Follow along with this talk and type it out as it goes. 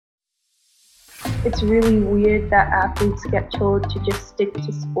it's really weird that athletes get told to just stick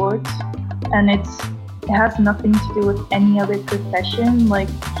to sports, and it has nothing to do with any other profession. Like,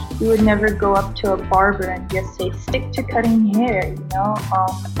 you would never go up to a barber and just say, stick to cutting hair, you know?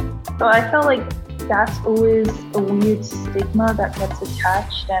 So I felt like that's always a weird stigma that gets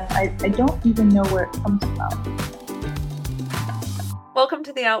attached, and I don't even know where it comes from. Welcome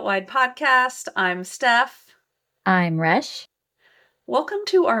to the Out Wide podcast. I'm Steph. I'm Resh. Welcome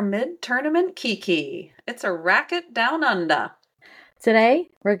to our mid-tournament Kiki. It's a racket down under. Today,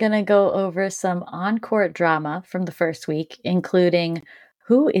 we're going to go over some on-court drama from the first week, including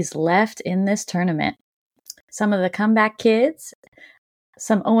who is left in this tournament, some of the comeback kids,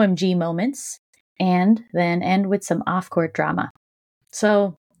 some OMG moments, and then end with some off-court drama.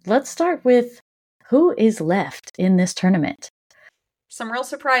 So let's start with who is left in this tournament. Some real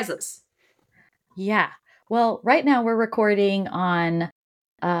surprises. Yeah. Well, right now we're recording on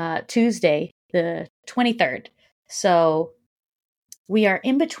Tuesday, the 23rd. So we are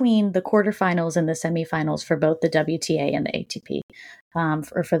in between the quarterfinals and the semifinals for both the WTA and the ATP,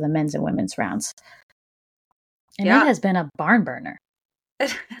 for the men's and women's rounds. And It has been a barn burner.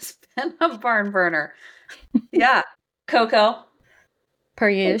 It has been a barn burner. Yeah. Coco. Per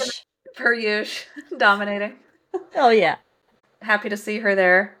usual, dominating. Oh, yeah. Happy to see her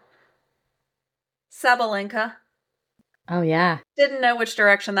there. Sabalenka. Oh, yeah. Didn't know which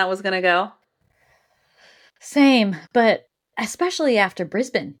direction that was going to go. Same, but especially after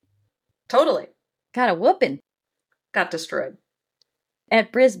Brisbane. Totally. Got a whooping. Got destroyed.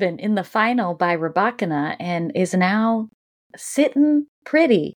 At Brisbane in the final by Rybakina, and is now sitting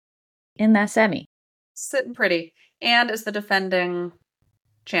pretty in that semi. Sitting pretty. And is the defending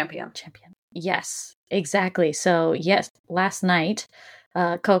champion. Yes, exactly. So, yes, last night,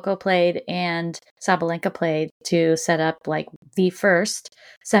 Coco played and Sabalenka played to set up like the first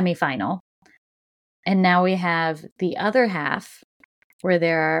semifinal. And now we have the other half where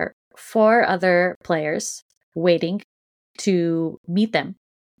there are 4 other players waiting to meet them.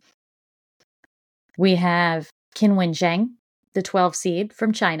 We have Qinwen Zheng, the 12 seed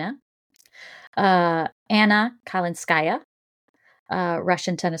from China, Anna Kalinskaya,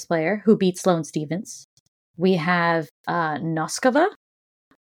 Russian tennis player who beat Sloane Stephens. We have Noskova,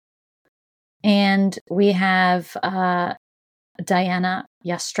 and we have Diana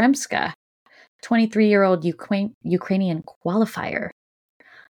Yastremska, 23-year-old Ukrainian qualifier.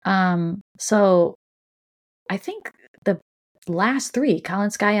 So I think the last 3,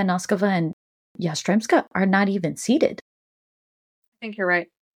 Kalinskaya, Noskova, and Yastremska, are not even seeded. I think you're right.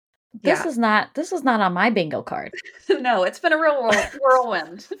 This is not on my bingo card. No, it's been a real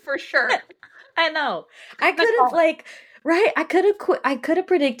whirlwind for sure. I know. I could have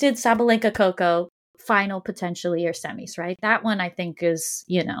predicted Sabalenka Coco final potentially or semis, right? That one I think is,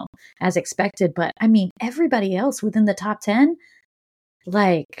 as expected, but I mean everybody else within the top 10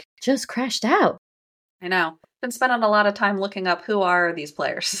 just crashed out. I know. Been spending a lot of time looking up who are these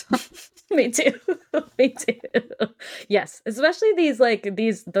players. Me too. Yes, especially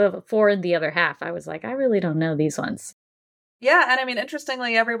the 4 in the other half. I was like, I really don't know these ones. Yeah, and I mean,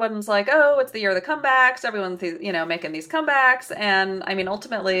 interestingly, everyone's like, oh, it's the year of the comebacks. Everyone's, making these comebacks. And I mean,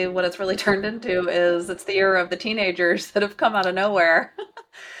 ultimately, what it's really turned into is it's the year of the teenagers that have come out of nowhere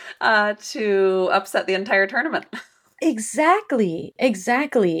to upset the entire tournament. Exactly.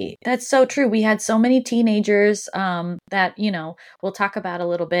 That's so true. We had so many teenagers that, we'll talk about a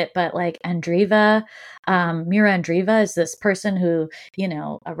little bit, but like Andreeva, Mira Andreeva is this person who,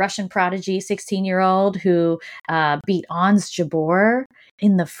 a Russian prodigy, 16-year-old who beat Ons Jabeur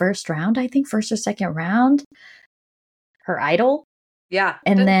in the first round, I think first or second round, her idol. Yeah.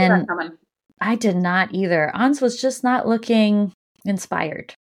 And then I did not either. Ons was just not looking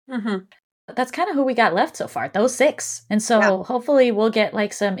inspired. Mm-hmm. That's kind of who we got left so far, those 6. And so hopefully we'll get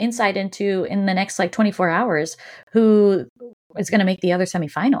some insight into in the next 24 hours who is going to make the other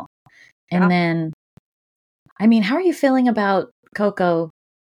semifinal. And then, I mean, how are you feeling about Coco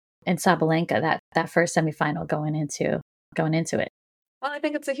and Sabalenka, that first semifinal going into it? Well, I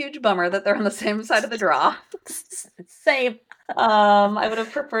think it's a huge bummer that they're on the same side of the draw. Same. I would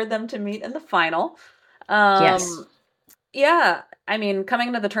have preferred them to meet in the final. Yes. Yeah. I mean, coming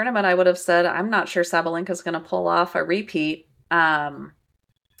into the tournament, I would have said, I'm not sure Sabalenka's going to pull off a repeat.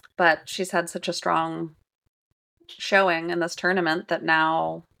 But she's had such a strong showing in this tournament that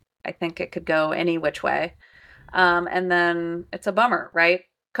now I think it could go any which way. And then it's a bummer, right?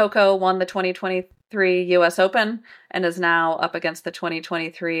 Coco won the 2023 US Open and is now up against the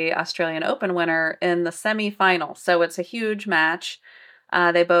 2023 Australian Open winner in the semifinal. So it's a huge match.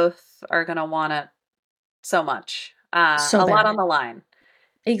 They both are going to want it so much. A lot on the line.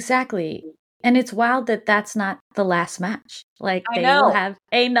 Exactly. And it's wild that that's not the last match. Like, I they know. will have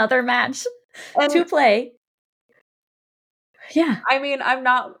another match And to play. Yeah. I mean, I'm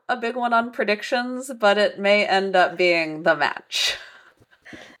not a big one on predictions, but it may end up being the match.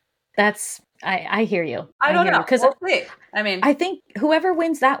 I hear you. I don't hear know. you, 'cause we'll see. I mean, I think whoever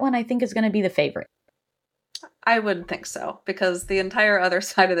wins that one, I think is going to be the favorite. I would think so, because the entire other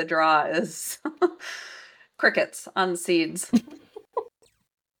side of the draw is crickets on seeds.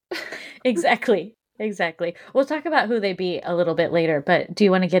 Exactly. We'll talk about who they beat a little bit later, but do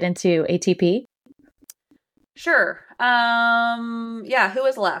you want to get into ATP? Sure. Yeah, who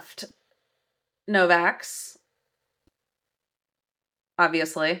is left? Novak's,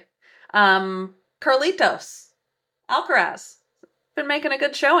 obviously. Carlitos Alcaraz been making a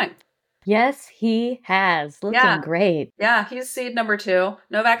good showing. Yes, he has. Looking great. Yeah, he's seed number 2.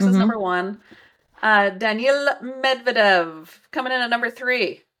 Novak's is number 1. Daniil Medvedev coming in at number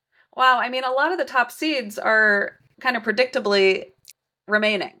 3. Wow, I mean, a lot of the top seeds are kind of predictably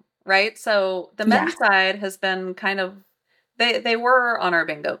remaining, right? So the men's side has been kind of, they were on our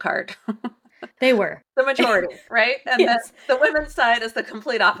bingo card. They were. The majority, right? And yes. The women's side is the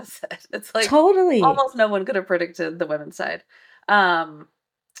complete opposite. It's like totally almost no one could have predicted the women's side.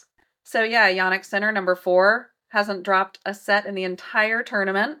 So yeah, Jannik Sinner, number 4, hasn't dropped a set in the entire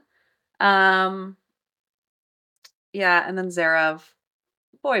tournament. Yeah, and then Zverev,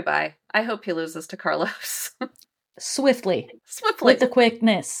 boy, bye. I hope he loses to Carlos. Swiftly. With the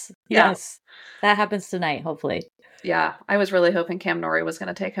quickness. Yeah. Yes. That happens tonight, hopefully. Yeah, I was really hoping Cam Norrie was going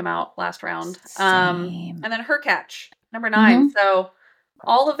to take him out last round. Same. And then Hurkacz, number 9. Mm-hmm. So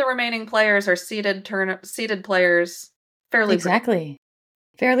all of the remaining players are seeded players.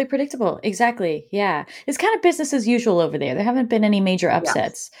 Fairly predictable. Exactly. Yeah. It's kind of business as usual over there. There haven't been any major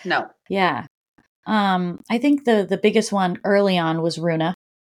upsets. Yes. No. Yeah. I think the biggest one early on was Rune.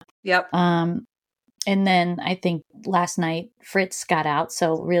 Yep. And then I think last night Fritz got out.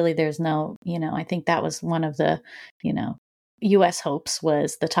 So really there's no, I think that was one of the, US hopes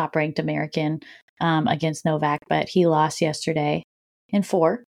was the top ranked American against Novak, but he lost yesterday in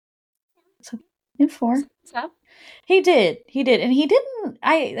 4. So in 4. So? He did. And he didn't,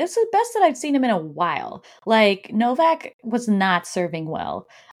 that's the best that I've seen him in a while. Like Novak was not serving well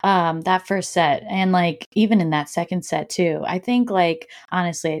that first set. And like, even in that second set too, I think like,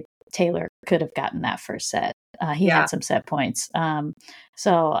 honestly, Taylor could have gotten that first set. He had some set points.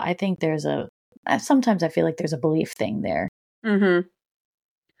 So I think sometimes I feel like there's a belief thing there. Mm-hmm.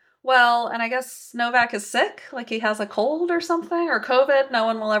 Well, and I guess Novak is sick, like he has a cold or something, or COVID. No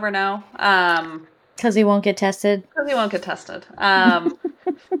one will ever know. Because he won't get tested. But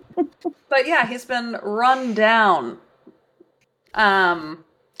yeah, he's been run down.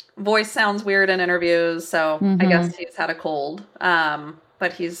 Voice sounds weird in interviews, so I guess he's had a cold.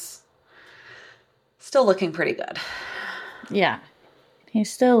 But he's still looking pretty good. Yeah.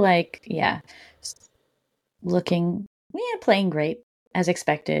 He's still playing great as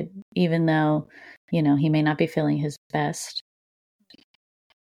expected, even though, he may not be feeling his best.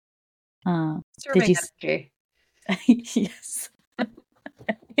 Did you energy. Yes.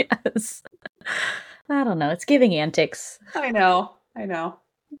 Yes. I don't know. It's giving antics. I know.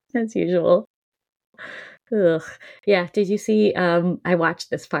 As usual. Ugh. Yeah. Did you see? I watched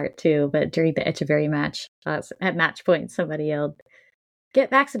this part too, but during the Echeverry match, at match point, somebody yelled, "Get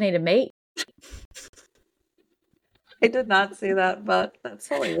vaccinated, mate." I did not see that, but that's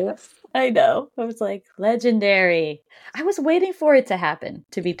hilarious. I know. I was like, legendary. I was waiting for it to happen,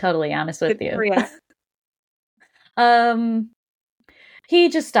 to be totally honest with you. React. He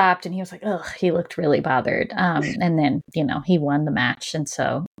just stopped and he was like, ugh, he looked really bothered. And then, he won the match. And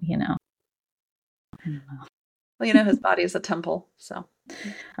so, I don't know. Well, his body is a temple, so.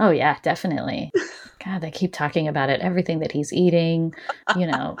 Oh, yeah, definitely. God, they keep talking about it. Everything that he's eating,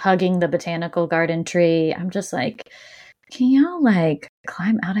 hugging the botanical garden tree. I'm just like, can y'all,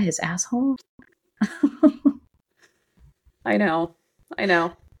 climb out of his asshole? I know. I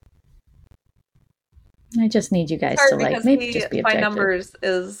just need you guys to, maybe just be objective. By numbers,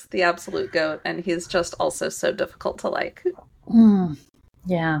 is the absolute GOAT, and he's just also so difficult to like.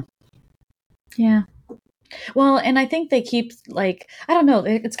 Yeah. Yeah. Well, and I think they keep I don't know,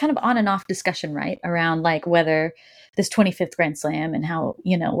 it's kind of on and off discussion, right? Around whether this 25th Grand Slam and how,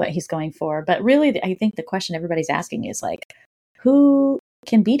 what he's going for. But really, I think the question everybody's asking is who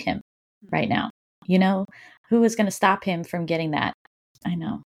can beat him right now? Who is going to stop him from getting that? I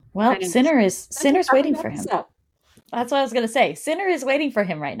know. Well, Sinner's waiting for him. That's what I was going to say. Sinner is waiting for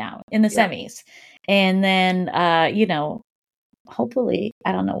him right now in the semis. And then, hopefully,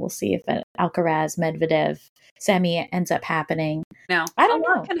 I don't know. We'll see if an Alcaraz Medvedev semi ends up happening. No, I don't know.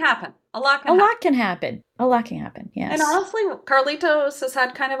 know. A lot can happen. A lot can happen. A lot can happen. Yes. And honestly, Carlitos has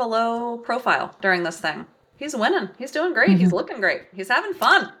had kind of a low profile during this thing. He's winning. He's doing great. He's looking great. He's having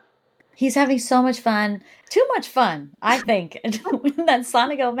fun. He's having so much fun. Too much fun, I think. In that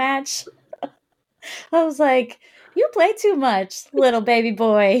Sonigo match, I was like, you play too much, little baby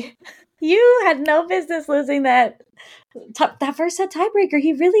boy. You had no business losing that first set tiebreaker.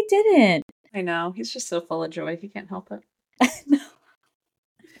 He really didn't. I know. He's just so full of joy. He can't help it.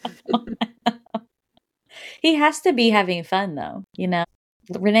 He has to be having fun, though.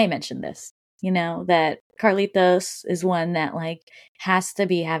 Renee mentioned this, that Carlitos is one that like has to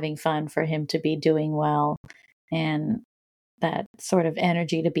be having fun for him to be doing well, and that sort of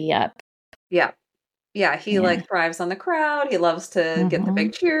energy to be up. Yeah. Yeah, he like thrives on the crowd. He loves to get the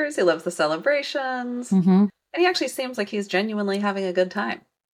big cheers. He loves the celebrations. And he actually seems like he's genuinely having a good time.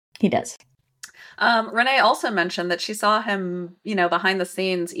 He does. Renee also mentioned that she saw him, behind the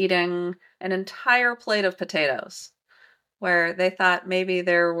scenes eating an entire plate of potatoes, where they thought maybe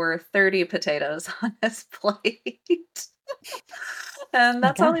there were 30 potatoes on his plate. And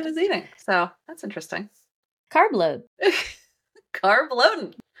that's all he was eating. So that's interesting. Carb load. Carb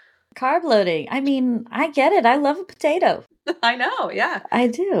loading. Carb loading. I mean, I get it. I love a potato. I know. Yeah. I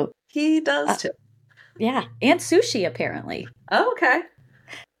do. He does too. Yeah. And sushi, apparently. Oh, okay.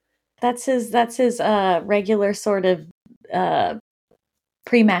 That's his regular sort of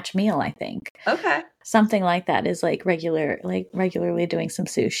pre-match meal, I think. Okay. Something like that is regularly doing some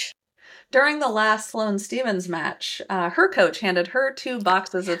sushi. During the last Sloane Stevens match, her coach handed her 2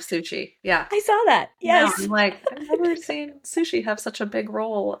 boxes of sushi. Yeah. I saw that. Yes. Yeah, I'm like, I've never seen sushi have such a big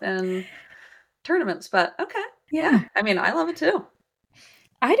role in tournaments, but okay. Yeah. I mean, I love it too.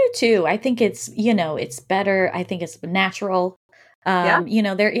 I do too. I think it's, it's better. I think it's natural.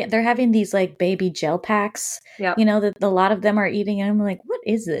 They're having these like baby gel packs, that a lot of them are eating. And I'm like, what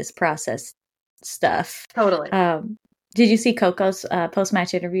is this processed stuff? Totally. Did you see Coco's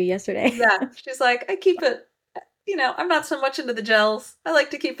post-match interview yesterday? Yeah. She's like, I keep it, I'm not so much into the gels. I like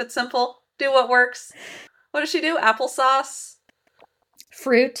to keep it simple. Do what works. What does she do? Applesauce?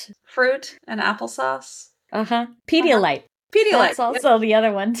 Fruit and applesauce. Pedialyte. Pedialyte. That's also the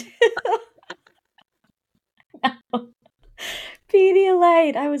other one.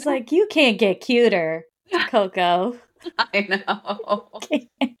 Pedialyte. I was like, you can't get cuter, Coco. I know.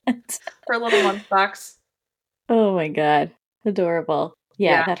 Her little lunchbox. Oh my God. Adorable.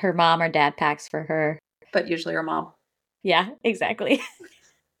 Yeah, that her mom or dad packs for her. But usually her mom. Yeah, exactly.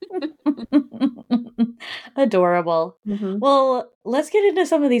 Adorable. Well, let's get into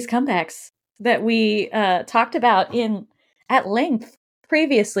some of these comebacks that we talked about at length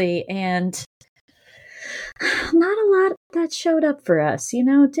previously, and not a lot that showed up for us.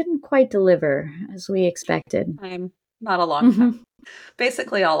 Didn't quite deliver as we expected. Not a long time.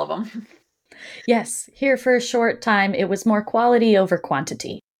 Basically all of them. Yes, here for a short time, it was more quality over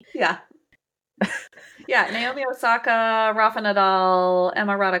quantity. Yeah. Yeah, Naomi Osaka, Rafa Nadal,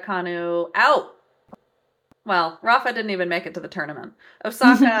 Emma Raducanu, out. Well, Rafa didn't even make it to the tournament.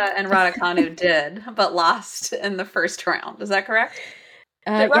 Osaka and Raducanu did, but lost in the first round. Is that correct?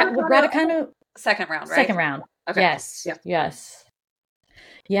 Raducanu... Second round, right? Second round. Okay. Yes. Yeah. Yes.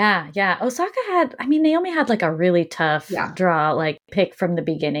 Yeah. Osaka Naomi had like a really tough draw, like pick from the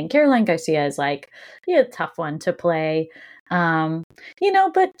beginning. Caroline Garcia is like a tough one to play. But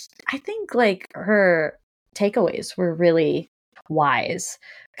I think like her takeaways were really wise,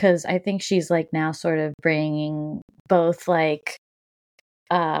 because I think she's like now sort of bringing both like,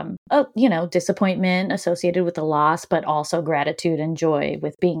 disappointment associated with the loss, but also gratitude and joy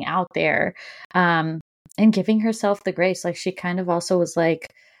with being out there, and giving herself the grace. Like she kind of also was like,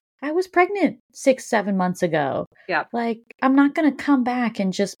 I was pregnant 6-7 months ago. Yeah. Like, I'm not going to come back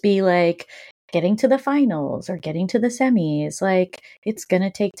and just be like getting to the finals or getting to the semis. Like, it's going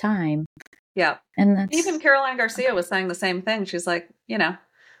to take time. Yeah. And that's... Even Caroline Garcia was saying the same thing. She's like,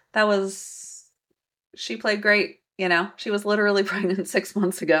 she played great. She was literally pregnant 6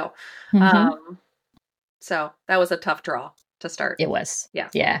 months ago. So that was a tough draw to start. It was. Yeah.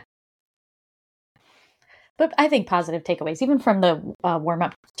 Yeah. But I think positive takeaways, even from the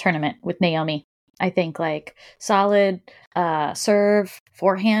warm-up tournament with Naomi. I think like solid serve,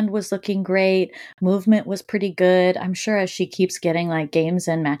 forehand was looking great. Movement was pretty good. I'm sure as she keeps getting like games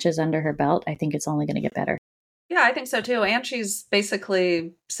and matches under her belt, I think it's only going to get better. Yeah, I think so too. And she's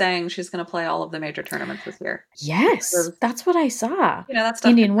basically saying she's going to play all of the major tournaments this year. Yes, that's what I saw. That stuff.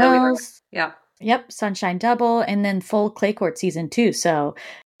 Indian Wells. Yeah. Yep. Sunshine Double, and then full clay court season too. So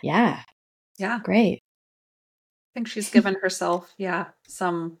yeah. Yeah. Great. think she's given herself,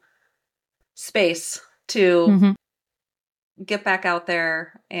 some space to Mm-hmm. get back out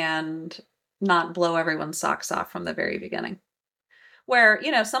there and not blow everyone's socks off from the very beginning. Where,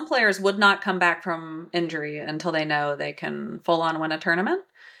 some players would not come back from injury until they know they can full on win a tournament.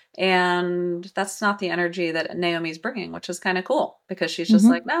 And that's not the energy that Naomi's bringing, which is kind of cool because she's just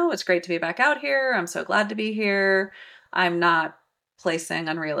Mm-hmm. like, no, it's great to be back out here. I'm so glad to be here. I'm not placing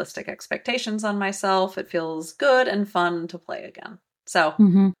unrealistic expectations on myself. It feels good and fun to play again. So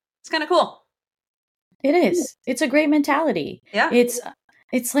Mm-hmm. it's kind of cool. It is. It's a great mentality. Yeah.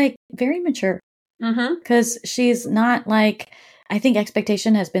 It's like very mature Mm-hmm. because she's not like, I think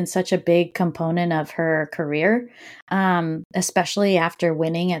expectation has been such a big component of her career, especially after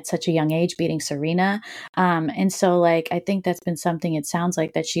winning at such a young age, beating Serena. And so like, I think that's been something it sounds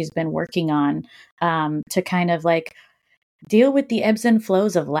like that she's been working on, to kind of like deal with the ebbs and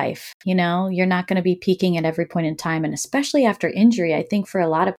flows of life. You're not going to be peaking at every point in time. And especially after injury, I think for a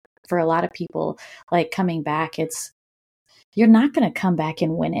lot of people, like coming back, you're not going to come back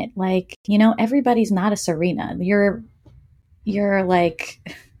and win it. Like, everybody's not a Serena. You're like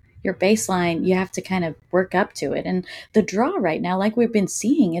your baseline, you have to kind of work up to it. And the draw right now, like we've been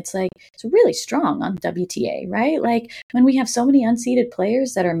seeing, it's really strong on WTA, right? Like when we have so many unseeded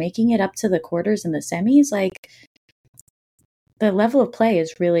players that are making it up to the quarters and the semis, like the level of play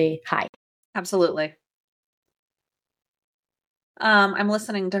is really high. Absolutely. I'm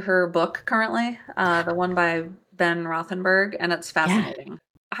listening to her book currently, the one by Ben Rothenberg, and it's fascinating.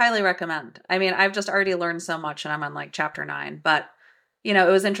 Highly recommend. I mean, I've just already learned so much and I'm on like chapter 9, but it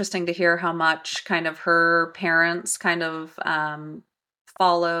was interesting to hear how much kind of her parents kind of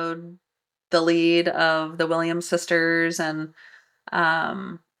followed the lead of the Williams sisters and,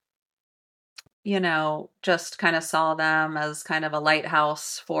 just kind of saw them as kind of a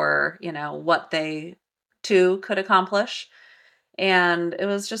lighthouse for, what they too could accomplish. And it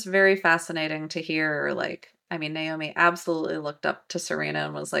was just very fascinating to hear, like, I mean, Naomi absolutely looked up to Serena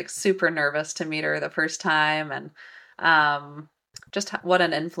and was like super nervous to meet her the first time. And just what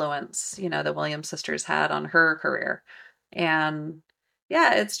an influence, the Williams sisters had on her career. And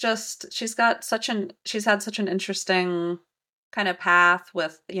yeah, it's just, she's had such an interesting kind of path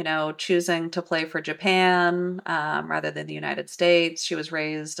with, choosing to play for Japan rather than the United States. She was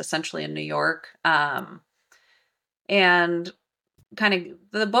raised essentially in New York. And kind of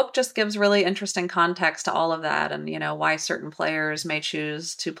the book just gives really interesting context to all of that and why certain players may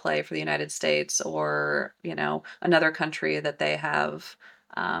choose to play for the United States or another country that they have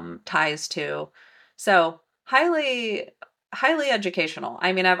ties to. So highly educational.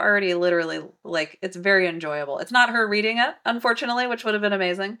 I mean, I've already literally, like, it's very enjoyable. It's not her reading it, unfortunately, which would have been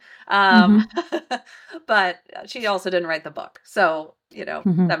amazing. But she also didn't write the book, so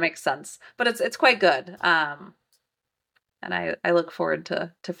that makes sense, but it's quite good. And I look forward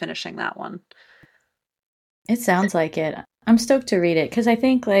to finishing that one. It sounds like it. I'm stoked to read it because I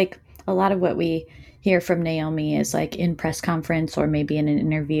think like a lot of what we hear from Naomi is like in press conference or maybe in an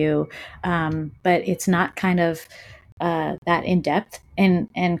interview, but it's not kind of that in depth and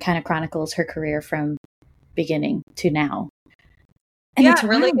kind of chronicles her career from beginning to now. And yeah, it's it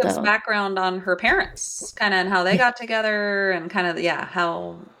really wild, gives though. background on her parents, kind of, and how they got together, and kind of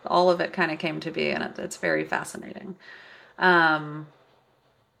how all of it kind of came to be, and it's very fascinating. Um,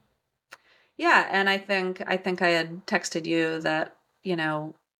 yeah, and I think I had texted you that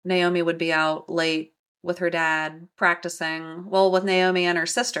Naomi would be out late with her dad practicing, well, with Naomi and her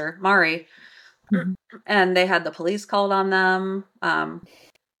sister Mari, Mhm. and they had the police called on them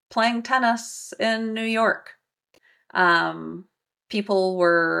playing tennis in New York. People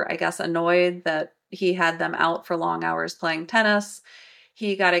were, I guess, annoyed that he had them out for long hours playing tennis.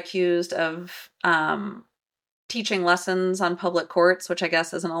 He got accused of teaching lessons on public courts, which I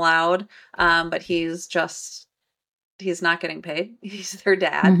guess isn't allowed. But he's not getting paid. He's their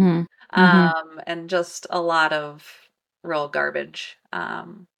dad. And just a lot of real garbage,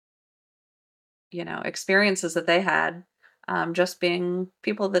 experiences that they had, just being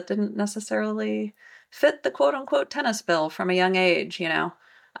people that didn't necessarily fit the quote unquote tennis bill from a young age,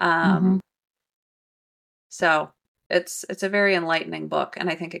 So it's a very enlightening book, and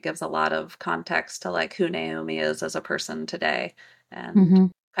I think it gives a lot of context to like who Naomi is as a person today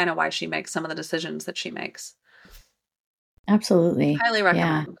and kind of why she makes some of the decisions that she makes. Absolutely. Highly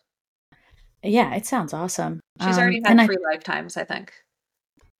recommend. Yeah, it sounds awesome. She's already had 3 lifetimes, I think.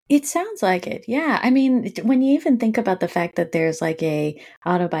 It sounds like it. Yeah. I mean, when you even think about the fact that there's like a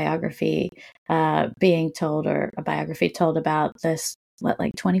autobiography being told or a biography told about this, what,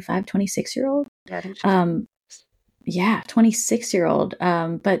 like 25, 26-year-old? Yeah, I think she's 26-year-old.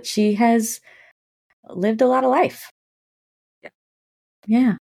 But she has lived a lot of life. Yeah.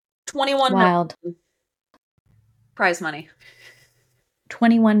 Yeah. 21 Wild. million prize money.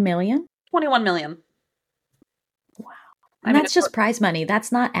 21 million? 21 million. Wow. And that's just prize money.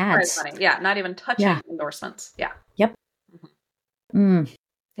 That's not ads. Prize money. Yeah, not even touching endorsements. Yeah. Yep. Mm.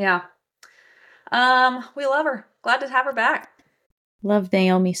 Yeah. We love her. Glad to have her back. Love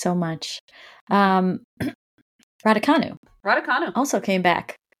Naomi so much. Raducanu also came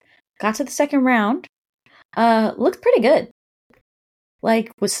back. Got to the second round. Looked pretty good.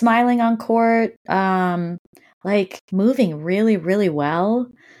 Like, was smiling on court. Like, moving really, really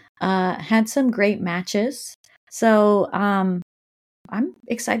well. Had some great matches. So, I'm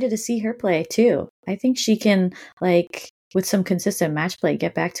excited to see her play too. I think she can, like, with some consistent match play,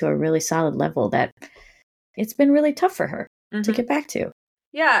 get back to a really solid level that it's been really tough for her to get back to.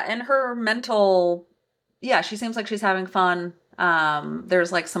 Yeah, and her mental, she seems like she's having fun.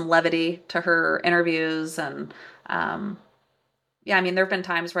 There's like some levity to her interviews, and I mean, there have been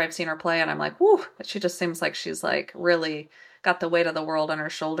times where I've seen her play and I'm like, whoo, she just seems like she's like really got the weight of the world on her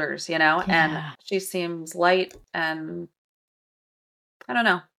shoulders, you know? Yeah. And she seems light, and I don't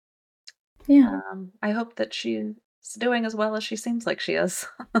know. Yeah. I hope that she's doing as well as she seems like she is.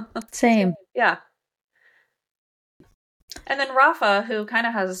 Same. Yeah. And then Rafa, who kind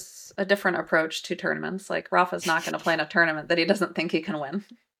of has a different approach to tournaments. Like, Rafa's not going to play in a tournament that he doesn't think he can win,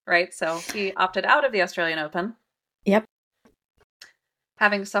 right? So he opted out of the Australian Open. Yep.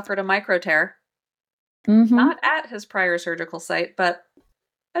 Having suffered a micro tear. Not at his prior surgical site, but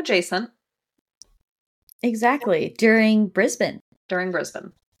adjacent. Exactly. During Brisbane.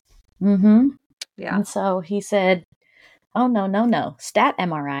 Yeah. And so he said, oh, no. Stat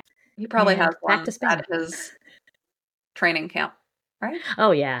MRI. He probably has one at his training camp, right?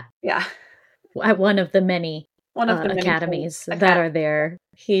 Oh, yeah. Yeah. At one of the many academies that are there.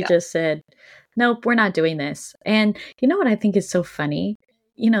 He just said, nope, we're not doing this. And you know what I think is so funny?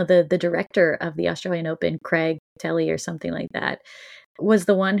 You know, the director of the Australian Open, Craig Telly or something like that, was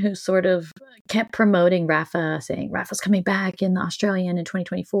the one who sort of kept promoting Rafa, saying Rafa's coming back in the Australian in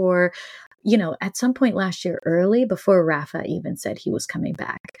 2024. You know, at some point last year, early, before Rafa even said he was coming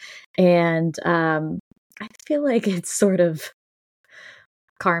back. And I feel like it's sort of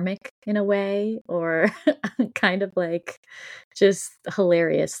karmic in a way, or kind of like just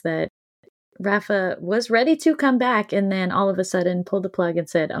hilarious that Rafa was ready to come back and then all of a sudden pulled the plug and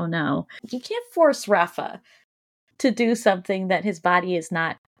said, oh no, you can't force Rafa to do something that his body is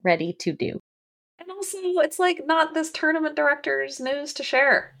not ready to do. And also, it's like not this tournament director's news to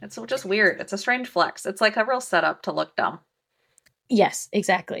share. It's just weird. It's a strange flex. It's like a real setup to look dumb. Yes,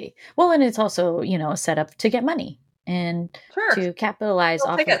 exactly. Well, and it's also, you know, a setup to get money and to capitalize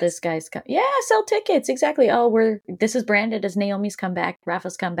off of this guy's sell tickets. Exactly. Oh, this is branded as Naomi's comeback,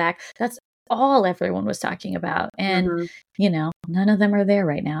 Rafa's comeback. That's all everyone was talking about. And you know, none of them are there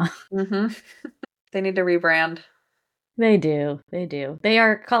right now. They need to rebrand. They do. They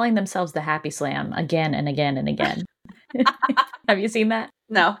are calling themselves the Happy Slam again and again and again. Have you seen that?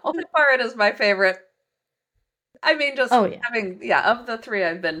 No. Open Bar is my favorite. I mean, just having of the three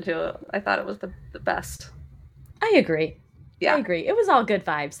I've been to, I thought it was the best. I agree. Yeah. I agree. It was all good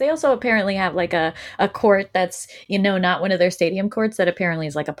vibes. They also apparently have like a court that's, you know, not one of their stadium courts, that apparently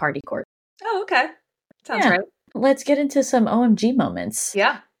is like a party court. Oh, okay. Sounds right. Let's get into some OMG moments.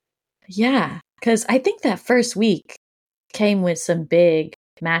 Yeah. Yeah. Because I think that first week came with some big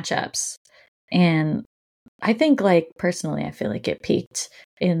matchups. And I think, like, personally, I feel like it peaked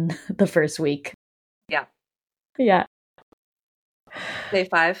in the first week. Yeah. Yeah. Day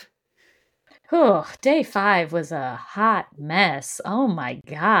 5. Oh, day 5 was a hot mess. Oh my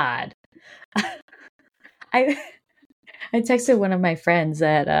God. I texted one of my friends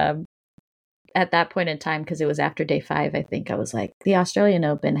at that point in time, because it was after day 5, I think. I was like, the Australian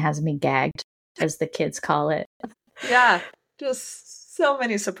Open has me gagged, as the kids call it. Yeah. Just so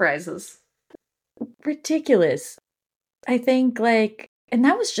many surprises. Ridiculous. I think, like, and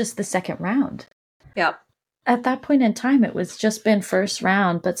that was just the second round. Yep. At that point in time, it was just been first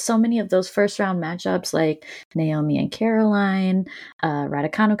round, but so many of those first round matchups, like Naomi and Caroline,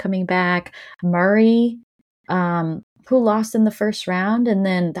 Raducanu coming back, Murray, who lost in the first round, and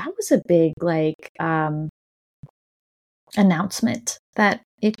then that was a big, like, announcement that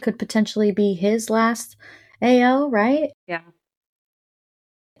it could potentially be his last AO, right? Yeah.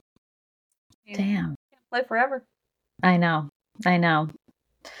 Damn. Can't play forever. I know.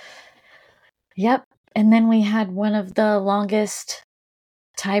 Yep. And then we had one of the longest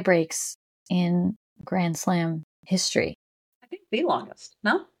tie breaks in Grand Slam history. I think the longest,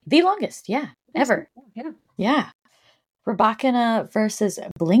 no? The longest, yeah, ever. Yeah. Yeah. Rybakina versus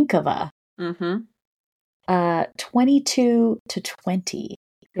Blinkova. 22-20,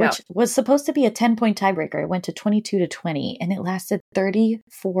 which was supposed to be a 10-point tiebreaker. It went to 22-20, and it lasted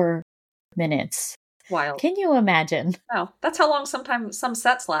 34 minutes. Wild. Can you imagine? Oh, that's how long sometimes some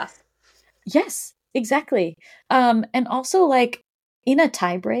sets last. Yes, exactly. And also, like, in a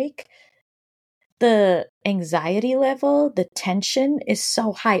tiebreak, the anxiety level, the tension is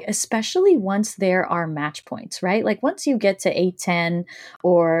so high, especially once there are match points, right? Like, once you get to 8-10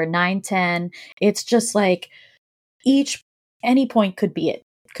 or 9-10, it's just like any point could be it,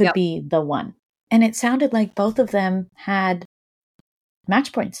 could be the one. And it sounded like both of them had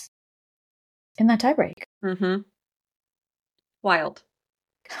match points in that tiebreak. Mm-hmm. Wild.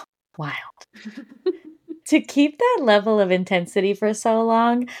 To keep that level of intensity for so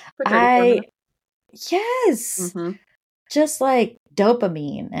long, yes, just like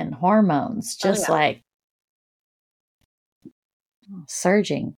dopamine and hormones, just like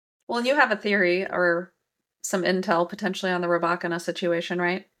surging. Well, and you have a theory or some intel potentially on the Rybakina situation,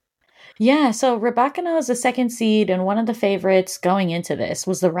 right? Yeah, so Rybakina is the second seed and one of the favorites going into this,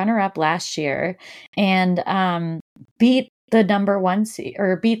 was the runner-up last year, and beat the number one seed,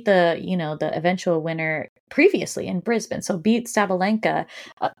 or beat the eventual winner previously in Brisbane. So beat Sabalenka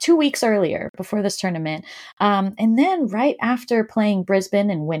 2 weeks earlier before this tournament. And then right after playing Brisbane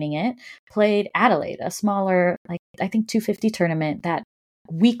and winning it, played Adelaide, a smaller, like, I think 250 tournament that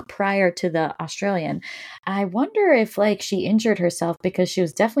week prior to the Australian. I wonder if, like, she injured herself, because she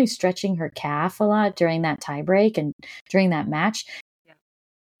was definitely stretching her calf a lot during that tiebreak and during that match. Yeah. I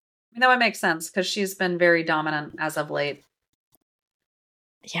mean, that would make sense, because she's been very dominant as of late.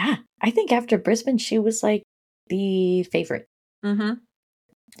 Yeah, I think after Brisbane, she was like the favorite. Mm-hmm.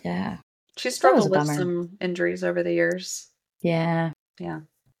 Yeah. She struggled with some injuries over the years. Yeah. Yeah.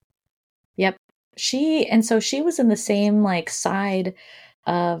 Yep. She was in the same, like, side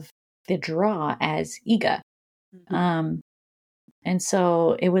of the draw as Iga. Mm-hmm. And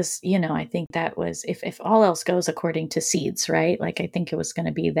so it was, I think that was, if all else goes according to seeds, right? Like, I think it was going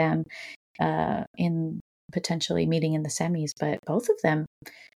to be them in potentially meeting in the semis, but both of them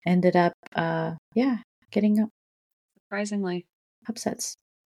ended up, getting up. Surprisingly. Upsets.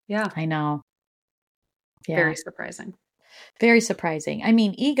 Yeah. I know. Yeah. Very surprising. Very surprising. I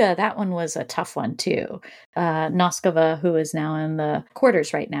mean, Iga, that one was a tough one too. Noskova, who is now in the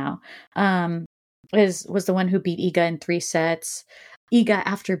quarters right now, was the one who beat Iga in 3 sets. Iga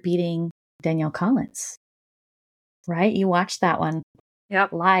after beating Danielle Collins. Right? You watched that one.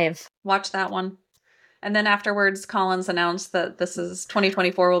 Yep. Live. Watch that one. And then afterwards, Collins announced that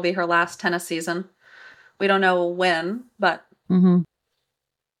 2024 will be her last tennis season. We don't know when, but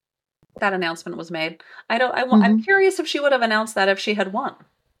that announcement was made. I'm curious if she would have announced that if she had won.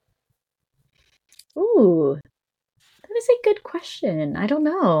 Ooh, that is a good question. I don't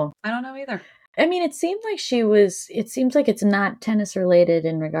know. I don't know either. I mean, it seemed like it seems like it's not tennis related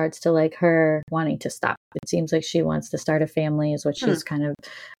in regards to, like, her wanting to stop. It seems like she wants to start a family, is what she's kind of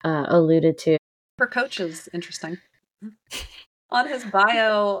alluded to. Her coach is interesting. On his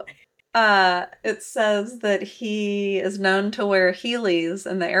bio, it says that he is known to wear Heelys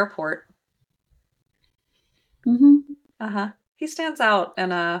in the airport. He stands out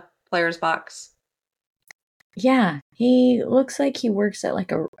in a player's box. Yeah, he looks like he works at,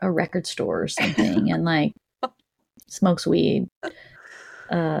 like, a record store or something and, like, smokes weed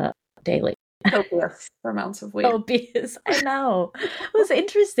daily. Copious amounts of weed. Copious. I know. It was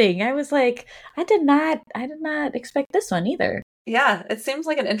interesting. I was like, I did not expect this one either. Yeah, it seems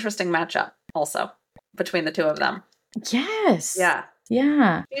like an interesting matchup also between the two of them. Yes. Yeah.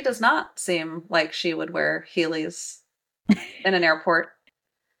 Yeah. She does not seem like she would wear Heelys in an airport.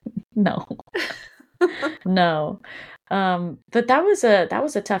 No. No. But that was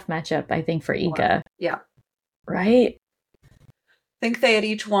a tough matchup, I think, for Iga. Yeah. Right? I think they had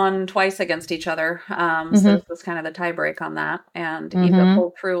each won twice against each other. So this was kind of the tiebreak on that. And Iga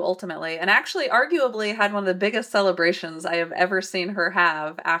pulled through ultimately. And actually, arguably, had one of the biggest celebrations I have ever seen her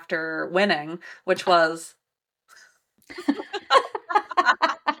have after winning, which was...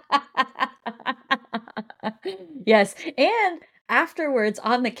 Yes. And afterwards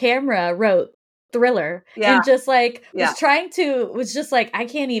on the camera wrote Thriller, and just like was just like, I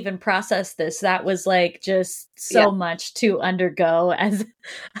can't even process this. That was like just so much to undergo as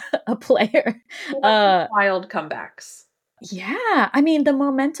a player. Wild comebacks. Yeah, I mean, the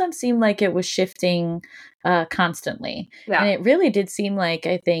momentum seemed like it was shifting constantly, and it really did seem like,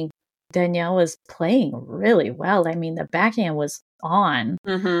 I think Danielle was playing really well. I mean, the backhand was on.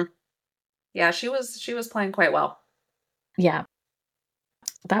 Yeah, she was playing quite well. Yeah,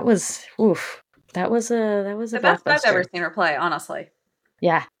 that was oof. That was a the best I've ever seen her play, honestly.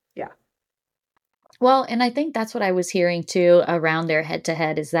 Yeah. Well, and I think that's what I was hearing too around their head to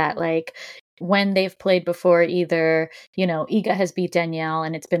head is that like when they've played before, either, Iga has beat Danielle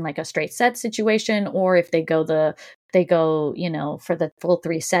and it's been like a straight set situation, or if they go, for the full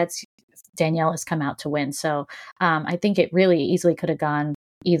 3 sets, Danielle has come out to win. So I think it really easily could have gone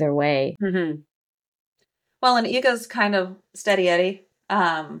either way. Mm-hmm. Well, and Iga's kind of steady Eddie.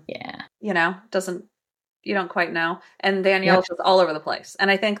 Yeah. You don't quite know. And Danielle's just all over the place.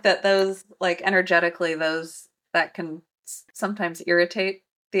 And I think that those, like, energetically, that can sometimes irritate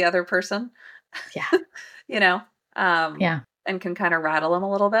the other person. Yeah. Yeah. And can kind of rattle them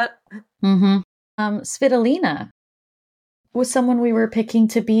a little bit. Mm-hmm. Svitolina was someone we were picking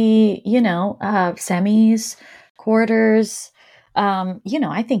to be, semis, quarters.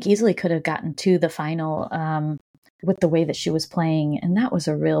 I think easily could have gotten to the final with the way that she was playing. And that was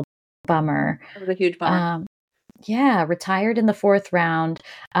a real bummer. It was a huge bummer. Retired in the 4th round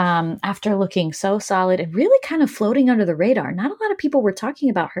after looking so solid and really kind of floating under the radar. Not a lot of people were talking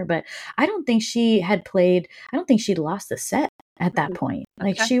about her, but I don't think she'd lost the set at that point.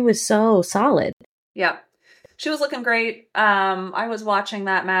 Like, she was so solid. Yeah. She was looking great. I was watching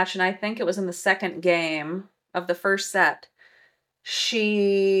that match, and I think it was in the 2nd game of the 1st set.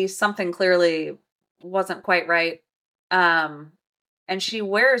 Something clearly wasn't quite right. And she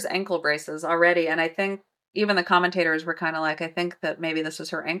wears ankle braces already, and I think even the commentators were kind of like, I think that maybe this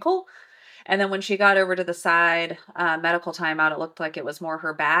was her ankle. And then when she got over to the side, medical timeout, it looked like it was more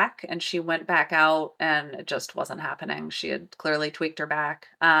her back, and she went back out and it just wasn't happening. She had clearly tweaked her back.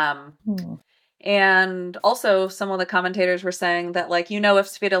 And also some of the commentators were saying that, like, if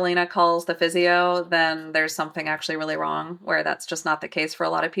Svitolina calls the physio, then there's something actually really wrong, where that's just not the case for a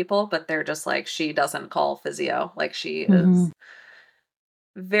lot of people, but they're just like, she doesn't call physio. Like, she is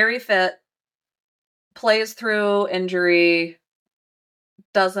very fit, plays through injury,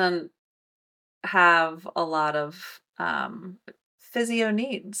 doesn't have a lot of physio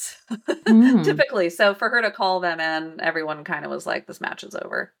needs typically. So for her to call them in, everyone kind of was like, this match is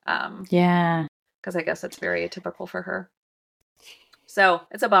over. Because I guess it's very atypical for her. So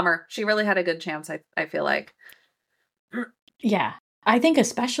it's a bummer. She really had a good chance, I feel like. Yeah. I think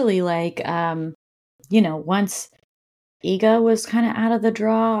especially like, once Iga was kind of out of the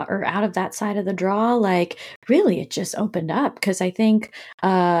draw, or out of that side of the draw, like, really it just opened up. Because I think,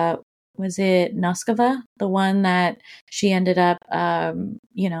 was it Noskova, the one that she ended up,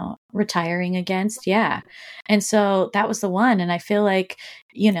 retiring against? Yeah. And so that was the one. And I feel like,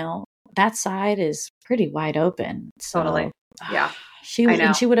 that side is pretty wide open. So, totally. Yeah. She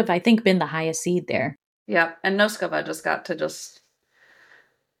would have, I think, been the highest seed there. Yep. And Noskova just got to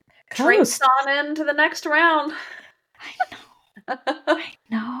trace on into the next round. I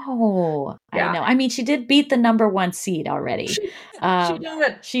know. I mean, she did beat the number 1 seed already.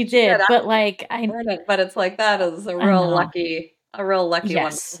 She did. But like, but it's like, that is a real lucky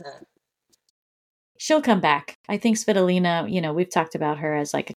one. She'll come back. I think Svitolina, we've talked about her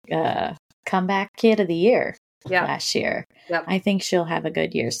as like a comeback kid of the year last year. Yep. I think she'll have a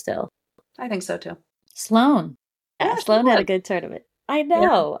good year still. I think so too. Sloane. Yeah, Sloane had a good tournament. I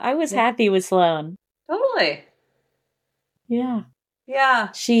know. Yeah. I was happy with Sloane. Totally. Yeah.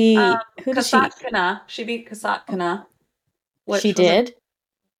 Yeah. She Kasatkina. She beat Kasatkina. She did.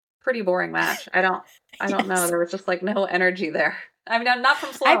 Pretty boring match. I don't know. There was just like no energy there. I mean, I'm not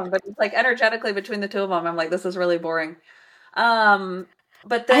from Sloane, but it's like energetically between the two of them, I'm like, this is really boring. But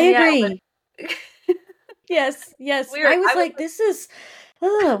then I agree. Yes. Weird. I was like, this is,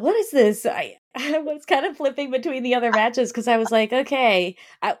 what is this? I was kind of flipping between the other matches because I was like, okay,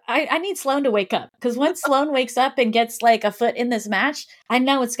 I need Sloane to wake up, because once Sloane wakes up and gets like a foot in this match, I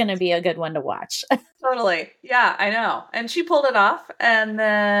know it's going to be a good one to watch. Totally. Yeah, I know. And she pulled it off and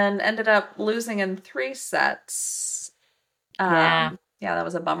then ended up losing in 3 sets. Yeah, that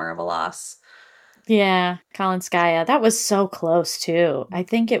was a bummer of a loss. Yeah, Kalinskaya. That was so close too. I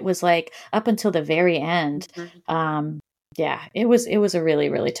think it was like up until the very end. Mm-hmm. Yeah, it was a really,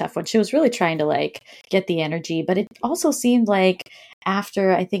 really tough one. She was really trying to like get the energy, but it also seemed like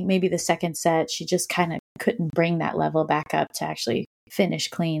after, I think maybe the 2nd set, she just kind of couldn't bring that level back up to actually finish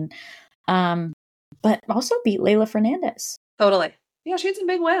clean. But also beat Leylah Fernandez. Totally. Yeah, she had some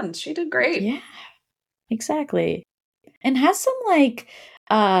big wins. She did great. Yeah, exactly. And has some like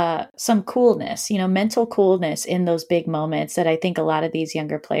some coolness, mental coolness in those big moments that I think a lot of these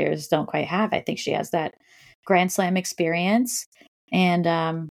younger players don't quite have. I think she has that Grand Slam experience,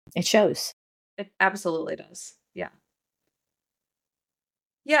 and it shows. It absolutely does. Yeah.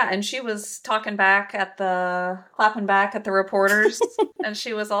 Yeah, and she was clapping back at the reporters, and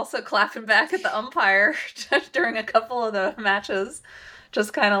she was also clapping back at the umpire during a couple of the matches,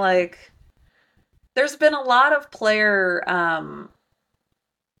 just kind of like, There's been a lot of players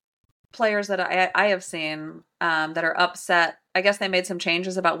that I have seen that are upset. I guess they made some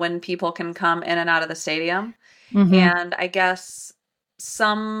changes about when people can come in and out of the stadium. Mm-hmm. And I guess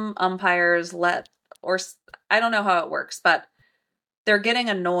some umpires I don't know how it works, but they're getting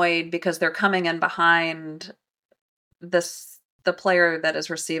annoyed because they're coming in behind the player that is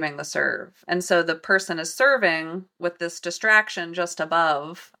receiving the serve. And so the person is serving with this distraction just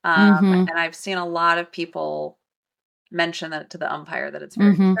above. Mm-hmm. And I've seen a lot of people mention that to the umpire, that it's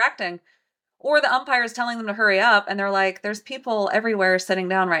very Mm-hmm. distracting. Or the umpire is telling them to hurry up, and they're like, there's people everywhere sitting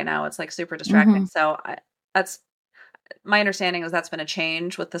down right now. It's like super distracting. Mm-hmm. So that's my understanding is that's been a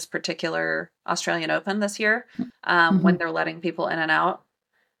change with this particular Australian Open this year, Mm-hmm. when they're letting people in and out.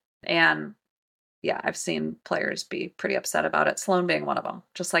 And yeah, I've seen players be pretty upset about it. Sloane being one of them.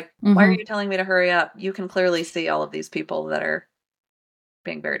 Just like, why are Mm-hmm. you telling me to hurry up? You can clearly see all of these people that are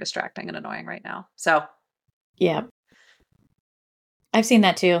being very distracting and annoying right now. So Yeah. I've seen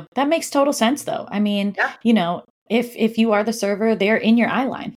that too. That makes total sense though. I mean, yeah. you know, if you are the server, they're in your eye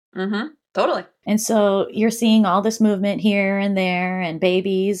line. Mm-hmm. Totally. And so you're seeing all this movement here and there and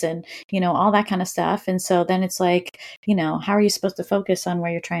babies and, you know, all that kind of stuff. And so then it's like, you know, how are you supposed to focus on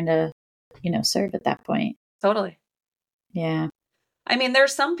where you're trying to, you know, serve at that point? Totally. Yeah. I mean,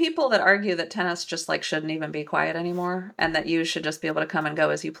 there's some people that argue that tennis just like shouldn't even be quiet anymore, and that you should just be able to come and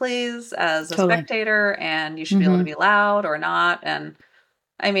go as you please as a Totally. spectator, and you should be able to be loud or not. And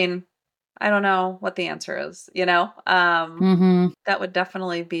I mean, I don't know what the answer is, you know? That would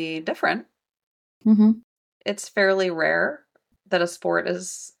definitely be different. Mm-hmm. It's fairly rare that a sport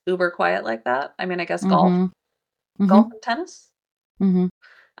is uber quiet like that. I mean, I guess golf and tennis.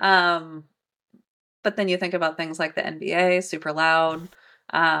 Mm-hmm. But then you think about things like the NBA, super loud.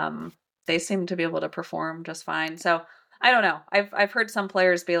 They seem to be able to perform just fine. So I don't know. I've heard some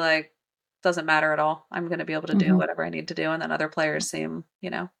players be like, doesn't matter at all. I'm going to be able to do whatever I need to do. And then other players seem,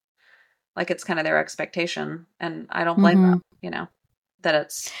 you know, like it's kind of their expectation. And I don't blame them, you know,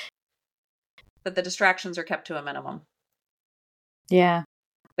 that the distractions are kept to a minimum. Yeah.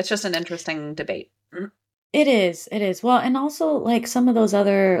 It's just an interesting debate. It is. It is. Well, and also like some of those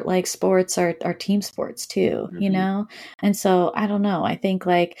other like sports are team sports too, you know? And so I don't know. I think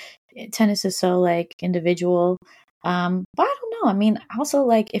like tennis is so like individual. But I don't know. I mean, also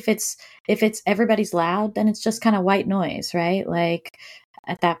like if it's everybody's loud, then it's just kind of white noise, right? Like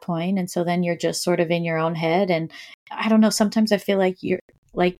at that point. And so then you're just sort of in your own head. And I don't know. Sometimes I feel like you're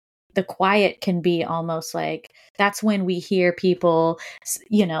like the quiet can be almost like that's when we hear people,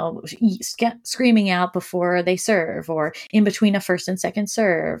 you know, screaming out before they serve or in between a first and second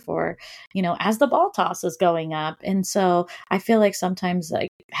serve or, you know, as the ball toss is going up. And so I feel like sometimes like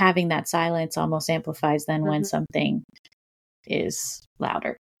having that silence almost amplifies then when something is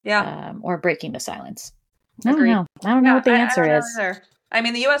louder. Yeah. Or breaking the silence. Agreed. I don't know what the answer is. Either. I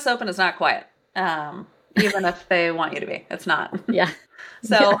mean, the U.S. Open is not quiet. Even if they want you to be, it's not. Yeah.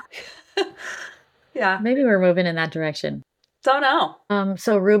 So, yeah. Maybe we're moving in that direction. Don't know.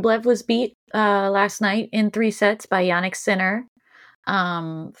 So Rublev was beat last night in 3 sets by Jannik Sinner.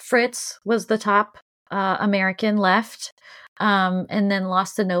 Fritz was the top American left, and then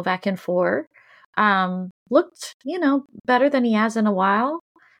lost to Novak in 4. Looked, you know, better than he has in a while.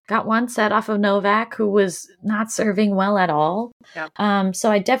 Got 1 set off of Novak, who was not serving well at all. Yep.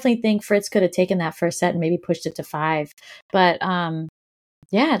 So I definitely think Fritz could have taken that first set and maybe pushed it to 5. But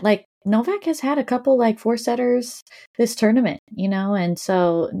yeah, like Novak has had a couple like 4-setters this tournament, you know, and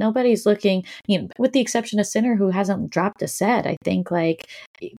so nobody's looking, you know, with the exception of Sinner, who hasn't dropped a set. I think like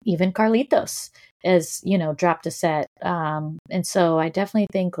even Carlitos has, you know, dropped a set. And so I definitely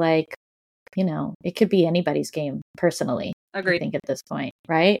think like, you know, it could be anybody's game personally. Agreed. I think at this point,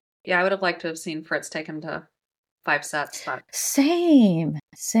 right? Yeah, I would have liked to have seen Fritz take him to 5 sets. But Same.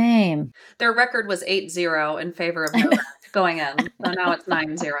 Their record was 8-0 in favor of Novak going in. So now it's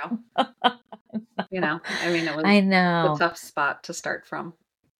 9-0. You know, I mean, it was a tough spot to start from.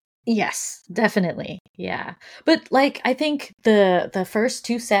 Yes, definitely. Yeah. But like, I think the first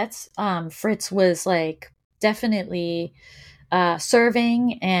 2 sets, Fritz was like definitely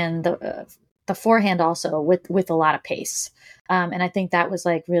serving and the forehand also with a lot of pace. And I think that was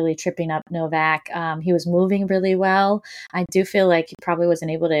like really tripping up Novak. He was moving really well. I do feel like he probably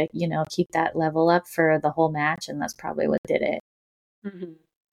wasn't able to, you know, keep that level up for the whole match. And that's probably what did it. Mm-hmm.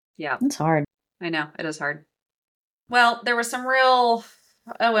 Yeah. It's hard. I know. It is hard. Well, there were some real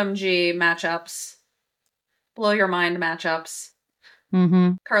OMG matchups. Blow your mind matchups.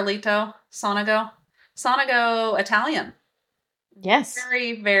 Carlito, Sonego, Italian. Yes.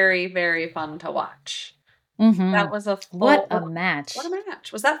 Very, very, very fun to watch. That was what a match. What a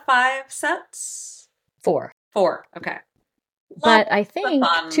match. Was that 5 sets? 4. 4. Okay. But Lots I of think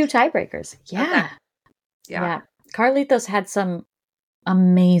fun. 2 tiebreakers. Yeah. Okay. Yeah. Carlitos had some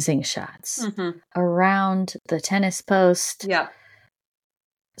amazing shots Mm-hmm. around the tennis post. Yep.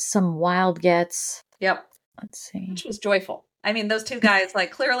 Some wild gets. Yep. Let's see. Which was joyful. I mean, those two guys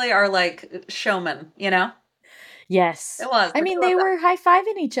like clearly are like showmen, you know? Yes. It was. I mean, they were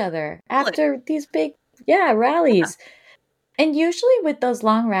high-fiving each other Really? after these big, rallies. Yeah. And usually with those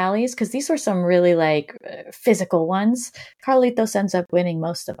long rallies, because these were some really like physical ones, Carlitos ends up winning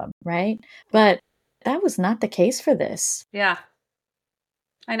most of them, right? But that was not the case for this. Yeah.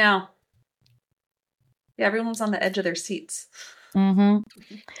 I know. Yeah, everyone was on the edge of their seats. Mm-hmm.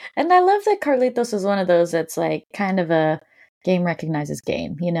 And I love that Carlitos is one of those that's like kind of a game recognizes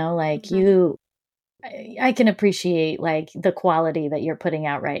game, you know, like I can appreciate like the quality that you're putting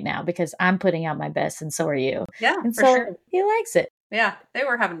out right now because I'm putting out my best and so are you. Yeah, and for so sure. He likes it. Yeah, they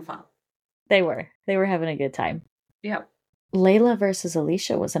were having fun. They were having a good time. Yeah. Layla versus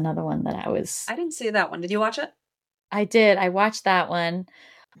Alicia was another one that I didn't see that one. Did you watch it? I did. I watched that one.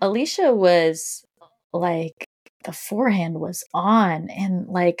 Alicia was like, the forehand was on. And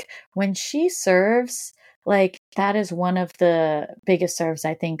like, when she serves, like, that is one of the biggest serves,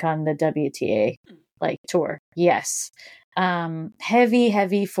 I think, on the WTA like tour. Yes. Heavy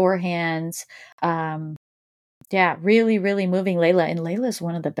forehands. Yeah, really, really moving Layla. And Layla's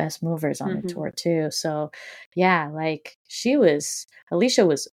one of the best movers on the tour too. So yeah, like Alicia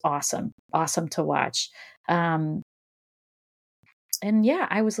was awesome to watch. And yeah,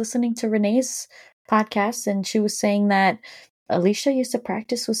 I was listening to Renee's podcast and she was saying that Alicia used to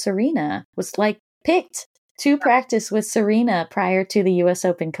practice with Serena, was like picked to practice with Serena prior to the US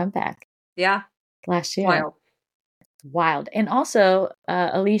Open comeback. Yeah. Last year. Wild. And also,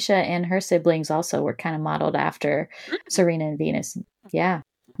 Alicia and her siblings also were kind of modeled after Serena and Venus. Yeah.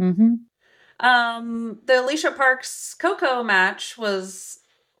 Mm-hmm. The Alicia Parks Coco match was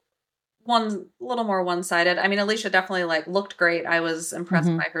a little more one-sided. I mean, Alicia definitely like looked great. I was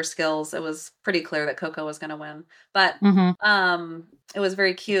impressed by her skills. It was pretty clear that Coco was going to win. But it was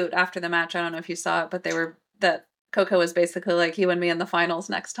very cute after the match. I don't know if you saw it, but that Coco was basically like, you and me in the finals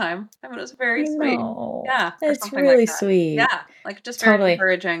next time. I mean, it was very sweet. Yeah. It's really like sweet. Yeah. Like just very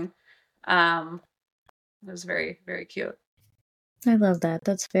encouraging. It was very, very cute. I love that.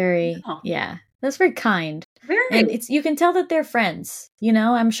 That's very, that's very kind. Very. And you can tell that they're friends, you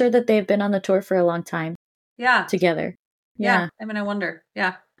know? I'm sure that they've been on the tour for a long time. Yeah. Together. Yeah. I mean, I wonder.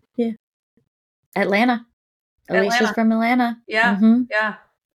 Yeah. Yeah. Atlanta. Alicia's from Atlanta. Yeah. Yeah.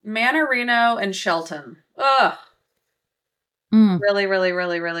 Manarino and Shelton. Ugh. Really, really,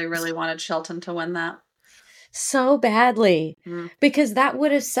 really, really, really wanted Shelton to win that. So badly. Because that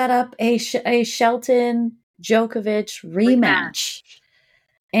would have set up a Shelton Djokovic rematch.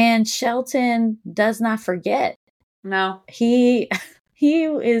 And Shelton does not forget. No. He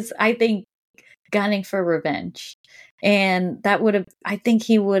is, I think, gunning for revenge. And I think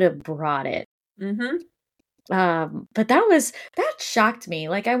he would have brought it. But that shocked me.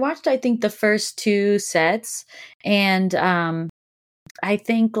 Like I watched, I think, the first 2 sets and I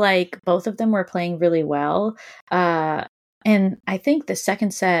think like both of them were playing really well. And I think the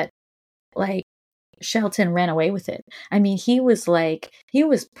second set, like Shelton ran away with it. I mean, he was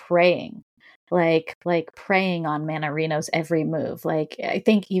praying, like praying on Manarino's every move. Like I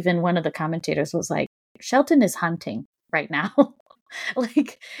think even one of the commentators was like, Shelton is hunting right now.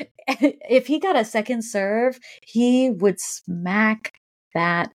 Like if he got a second serve, he would smack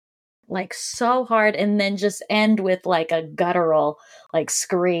that like so hard and then just end with like a guttural like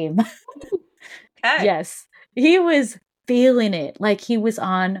scream. Okay. Yes. He was feeling it, like he was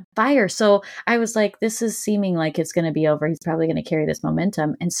on fire. So I was like, this is seeming like it's going to be over. He's probably going to carry this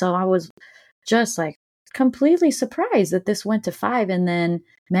momentum. And so I was just like completely surprised that this went to 5 and then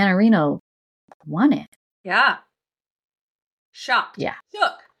Manarino won it. Yeah. Shocked. Yeah.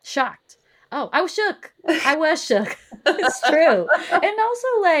 Shocked. Oh, I was shook. It's true. And also,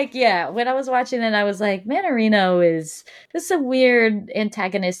 like, yeah, when I was watching it, I was like, Manarino there's some weird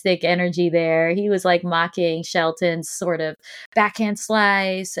antagonistic energy there. He was like mocking Shelton's sort of backhand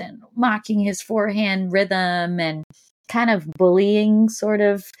slice and mocking his forehand rhythm and kind of bullying sort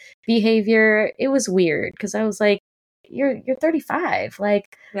of behavior. It was weird because I was like, you're 35.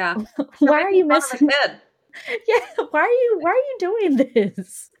 Like, yeah. Why are you messing? Yeah, why are you doing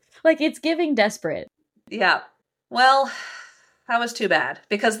this? Like, it's giving desperate. Yeah. Well, that was too bad.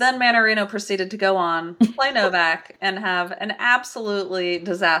 Because then Manarino proceeded to go on, play Novak, and have an absolutely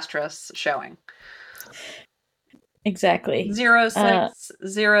disastrous showing. Exactly. 0-6,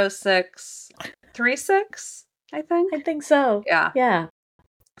 0-6, 3-6, I think. I think so. Yeah. Yeah.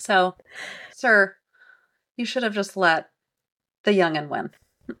 So, sir, You should have just let the youngin win.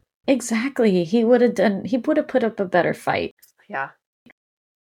 Exactly. He would have put up a better fight. Yeah.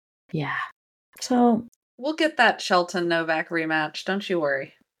 Yeah. So we'll get that Shelton Novak rematch. Don't you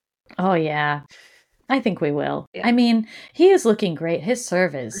worry. Oh, yeah. I think we will. Yeah. I mean, he is looking great. His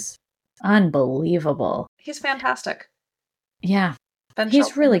serve is unbelievable. He's fantastic. Yeah. Ben He's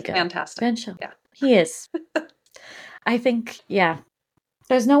Shelton really is good. fantastic. Ben Shelton. Yeah. He is. I think, yeah.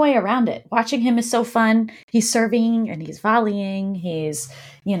 There's no way around it. Watching him is so fun. He's serving and he's volleying. He's,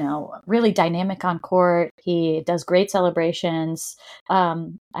 really dynamic on court. He does great celebrations.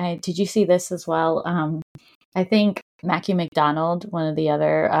 Did you see this as well? I think Mackie McDonald, one of the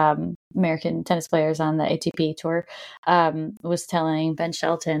other American tennis players on the ATP tour, was telling Ben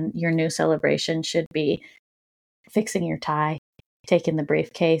Shelton, your new celebration should be fixing your tie, taking the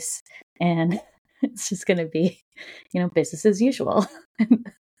briefcase, and it's just going to be, business as usual.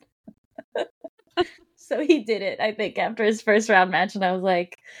 So he did it, I think, after his first round match, and I was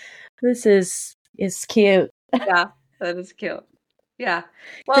like, this is cute. Yeah, that is cute. Yeah.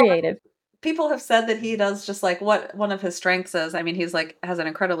 Well, creative. People have said that he does just like what one of his strengths is. I mean, he's like has an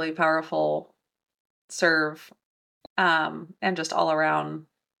incredibly powerful serve, and just all around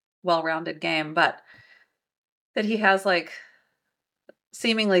well-rounded game, but that he has like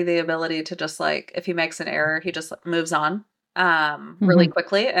seemingly the ability to just like if he makes an error, he just moves on really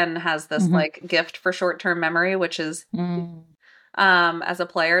quickly and has this like gift for short-term memory, which is as a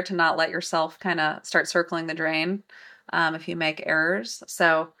player to not let yourself kind of start circling the drain if you make errors.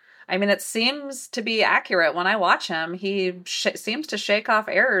 So I mean, it seems to be accurate when I watch him. He seems to shake off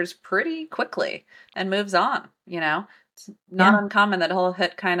errors pretty quickly and moves on. It's not uncommon that he'll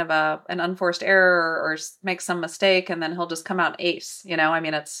hit kind of an unforced error or make some mistake, and then he'll just come out ace. I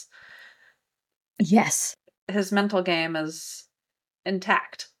mean, it's yes, his mental game is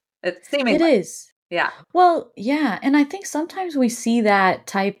intact. It is. Yeah. Well, yeah. And I think sometimes we see that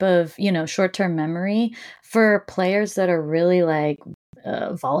type of, short-term memory for players that are really like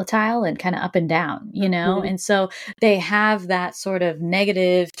volatile and kind of up and down, and so they have that sort of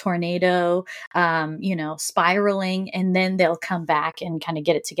negative tornado, spiraling, and then they'll come back and kind of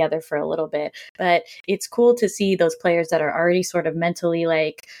get it together for a little bit. But it's cool to see those players that are already sort of mentally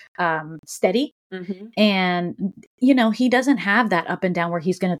like steady. And, he doesn't have that up and down where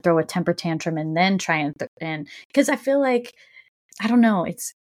he's going to throw a temper tantrum and then try and because I feel like, I don't know,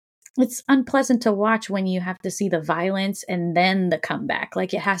 it's unpleasant to watch when you have to see the violence and then the comeback.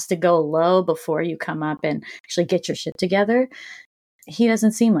 Like it has to go low before you come up and actually get your shit together. He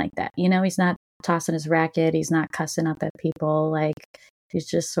doesn't seem like that. He's not tossing his racket. He's not cussing up at people. Like he's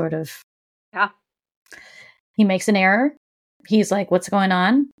just sort of, he makes an error. He's like, what's going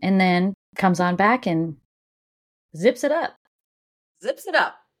on? And then comes on back and zips it up.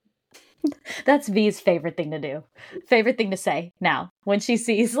 That's V's favorite thing to do. Favorite thing to say now. When she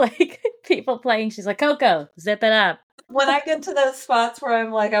sees like people playing, she's like, Coco, zip it up. When I get to those spots where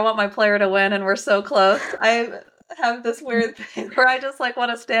I'm like, I want my player to win and we're so close, I have this weird thing where I just like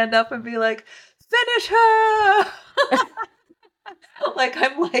want to stand up and be like, finish her! Like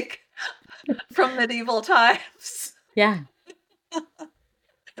I'm like from medieval times. Yeah.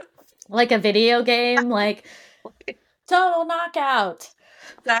 Like a video game, like total knockout.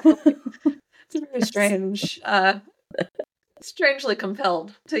 Exactly. It's very strange. Strangely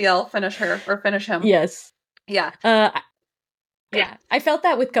compelled to yell, finish her or finish him. Yes. Yeah. Yeah. I felt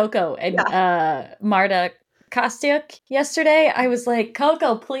that with Coco and Marta Kostyuk yesterday. I was like,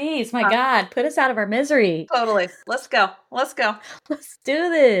 Coco, please, my God, put us out of our misery. Totally. Let's go. Let's do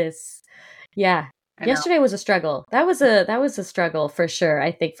this. Yeah. Yesterday was a struggle. That was a struggle for sure,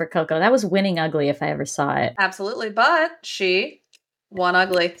 I think, for Coco. That was winning ugly if I ever saw it. Absolutely. But she won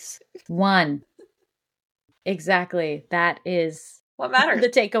ugly. Won. Exactly. That is what matters. The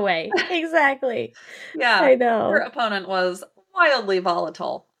takeaway. Exactly. Yeah. I know. Her opponent was wildly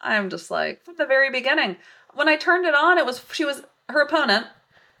volatile. I'm just like, from the very beginning. When I turned it on, her opponent,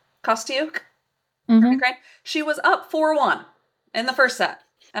 Kostyuk, she was up 4-1 in the first set.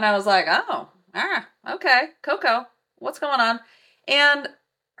 And I was like, okay, Coco, what's going on? And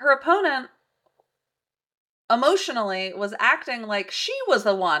her opponent emotionally was acting like she was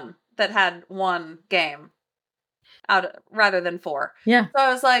the one that had one game out rather than 4. Yeah. So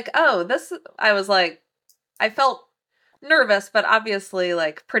I was like, I felt nervous, but obviously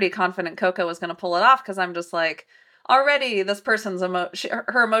like pretty confident Coco was going to pull it off because I'm just like, already this person's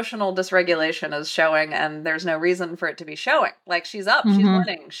her emotional dysregulation is showing and there's no reason for it to be showing. Like she's up, she's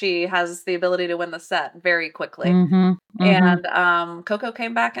winning. She has the ability to win the set very quickly. And Coco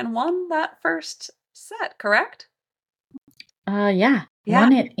came back and won that first set, correct? Yeah. Yeah.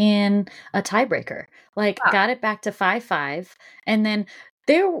 won it in a tiebreaker. Like, got it back to 5-5, and then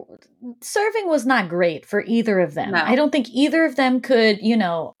their serving was not great for either of them. No. I don't think either of them could,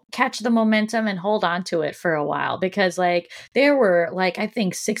 catch the momentum and hold on to it for a while, because like there were like I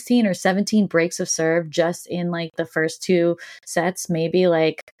think 16 or 17 breaks of serve just in like the first two sets, maybe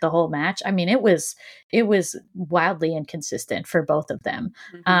like the whole match. I mean, it was wildly inconsistent for both of them.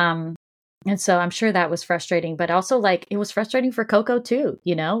 Mhm. And so I'm sure that was frustrating, but also like it was frustrating for Coco too,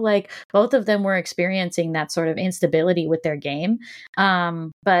 like both of them were experiencing that sort of instability with their game.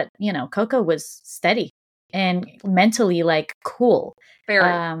 But Coco was steady and mentally like cool.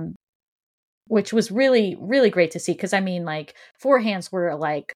 Very. Which was really, really great to see. Cause I mean, like forehands were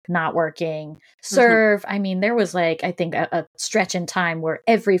like not working. Serve. I mean, there was like, I think a stretch in time where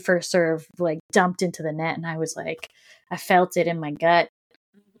every first serve like dumped into the net. And I was like, I felt it in my gut.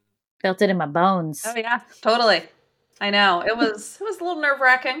 Felt it in my bones. Oh yeah, totally. I know. It was a little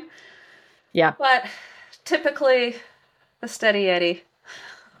nerve-wracking. Yeah. But typically the steady Eddie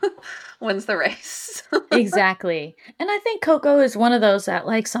wins the race. Exactly. And I think Coco is one of those that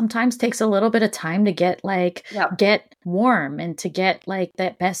like sometimes takes a little bit of time to get get warm and to get like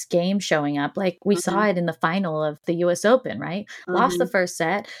that best game showing up. Like we saw it in the final of the US Open, right? Lost the first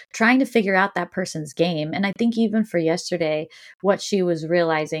set, trying to figure out that person's game. And I think even for yesterday, what she was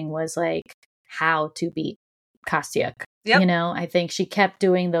realizing was like how to beat Kostyuk. Yep. I think she kept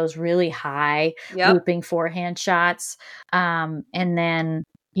doing those really high looping forehand shots. And then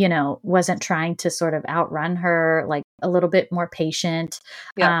wasn't trying to sort of outrun her, like a little bit more patient.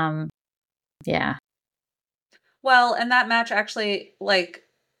 Yeah. Well, and that match actually, like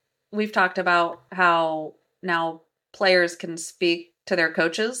we've talked about how now players can speak to their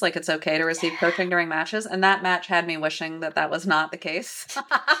coaches, like it's okay to receive coaching during matches. And that match had me wishing that was not the case.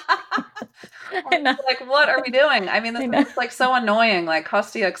 Like, what are we doing? I mean, this is like so annoying. Like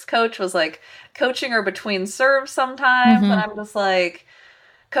Kostyuk's coach was like coaching her between serves sometimes. And I'm just like,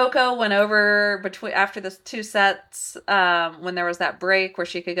 Coco went over after the two sets when there was that break where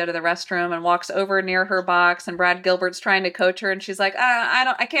she could go to the restroom, and walks over near her box, and Brad Gilbert's trying to coach her, and she's like,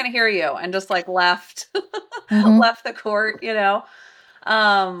 I can't hear you, and just like left left the court.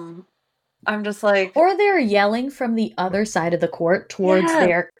 I'm just like, or they're yelling from the other side of the court towards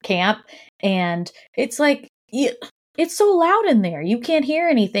their camp, and it's like it's so loud in there, you can't hear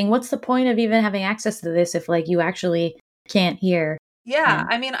anything. What's the point of even having access to this if like you actually can't hear? Yeah,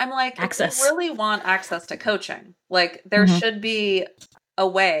 I mean, I'm like, access. If you really want access to coaching, like there should be a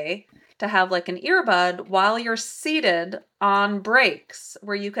way to have like an earbud while you're seated on breaks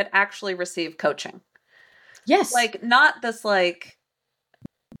where you could actually receive coaching. Yes. Like not this like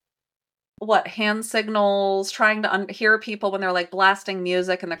hand signals, trying to hear people when they're like blasting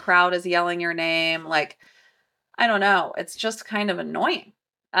music and the crowd is yelling your name. Like, I don't know. It's just kind of annoying.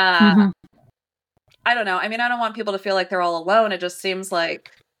 I don't know. I mean, I don't want people to feel like they're all alone. It just seems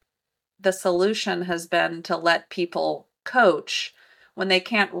like the solution has been to let people coach when they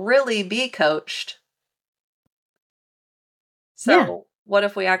can't really be coached. So what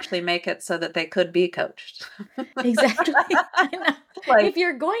if we actually make it so that they could be coached? Exactly. Like, if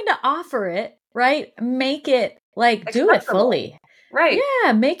you're going to offer it, right, make it like accessible. Do it fully. Right.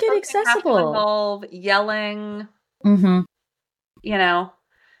 Yeah, make it accessible. Have to involve yelling.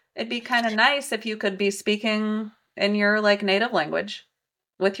 It'd be kind of nice if you could be speaking in your like native language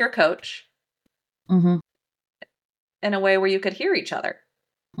with your coach in a way where you could hear each other.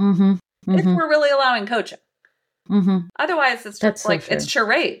 If we're really allowing coaching. Otherwise, it's just like, it's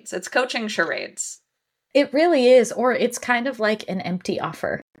charades. It's coaching charades. It really is. Or it's kind of like an empty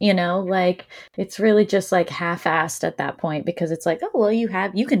offer, like it's really just like half-assed at that point, because it's like, oh, well, you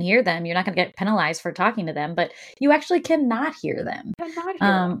can hear them. You're not going to get penalized for talking to them, but you actually cannot hear them.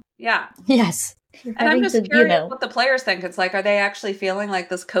 Yeah. Yes. And I'm just curious what the players think. It's like, are they actually feeling like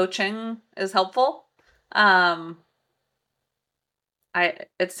this coaching is helpful?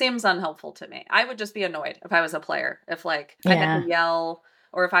 It seems unhelpful to me. I would just be annoyed if I was a player. If like I had to yell,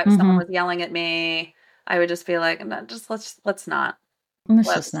 or if someone was yelling at me, I would just be like, no, just let's not.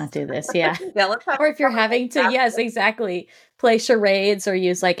 Let's just not do this. Yeah. Or if you're having to, yes, exactly, play charades or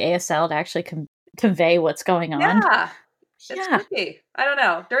use like ASL to actually convey what's going on. Yeah. It's tricky. I don't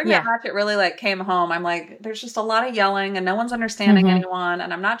know. During that match, it really like came home. I'm like, there's just a lot of yelling and no one's understanding anyone.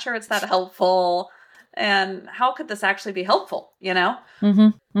 And I'm not sure it's that helpful. And how could this actually be helpful?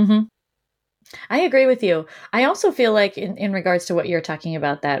 I agree with you. I also feel like in regards to what you're talking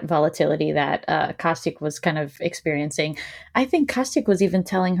about, that volatility that Kostyuk was kind of experiencing, I think Kostyuk was even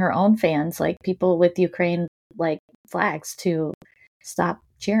telling her own fans, like people with Ukraine like flags, to stop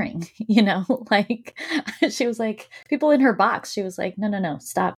cheering, you know, like she was like, people in her box, she was like, no,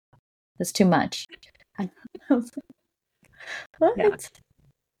 stop. That's too much. I was like, what?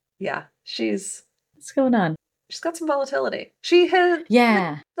 Yeah. What's going on? She's got some volatility. She hit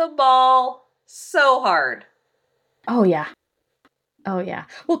the ball so hard. Oh, yeah.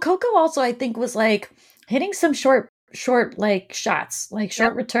 Well, Coco also, I think, was like hitting some short like shots, like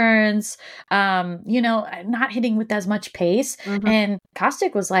short returns, you know, not hitting with as much pace. And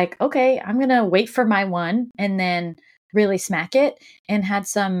Caustic was like, okay, I'm going to wait for my one and then really smack it, and had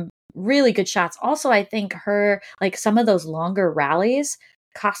some really good shots. Also, I think her, like some of those longer rallies,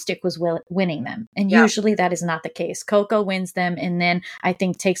 Caustic was winning them. And usually that is not the case. Coco wins them and then I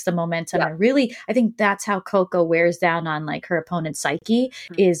think takes the momentum. And really, I think that's how Coco wears down on like her opponent's psyche,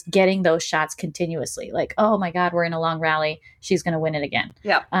 is getting those shots continuously. Like, oh my God, we're in a long rally. She's going to win it again.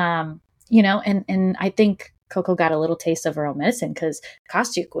 You know, and I think Coco got a little taste of her own medicine, because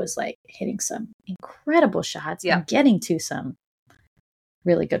Caustic was like hitting some incredible shots and getting to some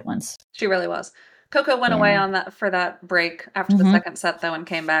really good ones. She really was. Coco went away on that for that break after the second set, though, and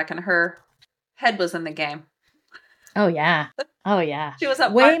came back, and her head was in the game. Oh yeah. She was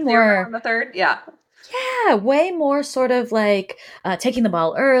up way more in the third. Yeah, way more sort of like taking the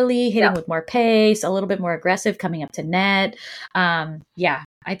ball early, hitting with more pace, a little bit more aggressive, coming up to net. I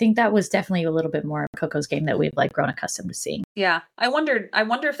think that was definitely a little bit more of Coco's game that we've like grown accustomed to seeing. Yeah, I wonder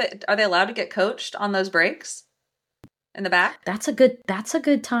if are they allowed to get coached on those breaks? In the back? That's a good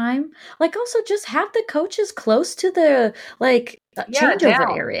time. Like, also just have the coaches close to the like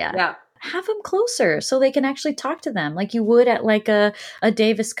changeover area. Yeah. Have them closer so they can actually talk to them like you would at like a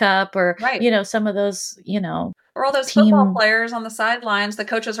Davis Cup or, you know, some of those, you know, or all those football players on the sidelines. The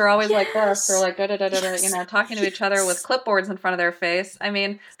coaches are always like this. They're like, you know, talking to each other with clipboards in front of their face. I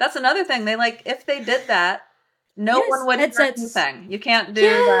mean, that's another thing. They like, if they did that, no one would hear anything. You can't do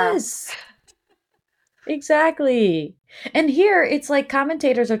that. Exactly. And here it's like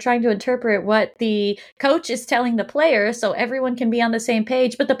commentators are trying to interpret what the coach is telling the player so everyone can be on the same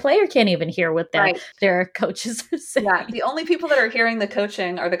page, but the player can't even hear what their coaches are saying. Yeah, the only people that are hearing the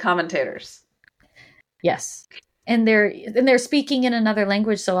coaching are the commentators. Yes. And they're speaking in another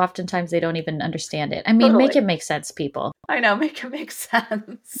language, so oftentimes they don't even understand it. I mean, make it make sense, people. I know, make it make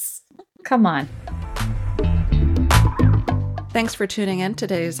sense. Come on. Thanks for tuning in to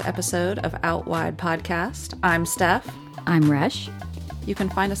today's episode of Out Wide Podcast. I'm Steph. I'm Resh. You can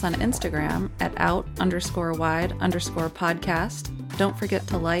find us on Instagram at out_wide_podcast. Don't forget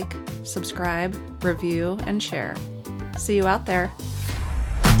to like, subscribe, review, and share. See you out there.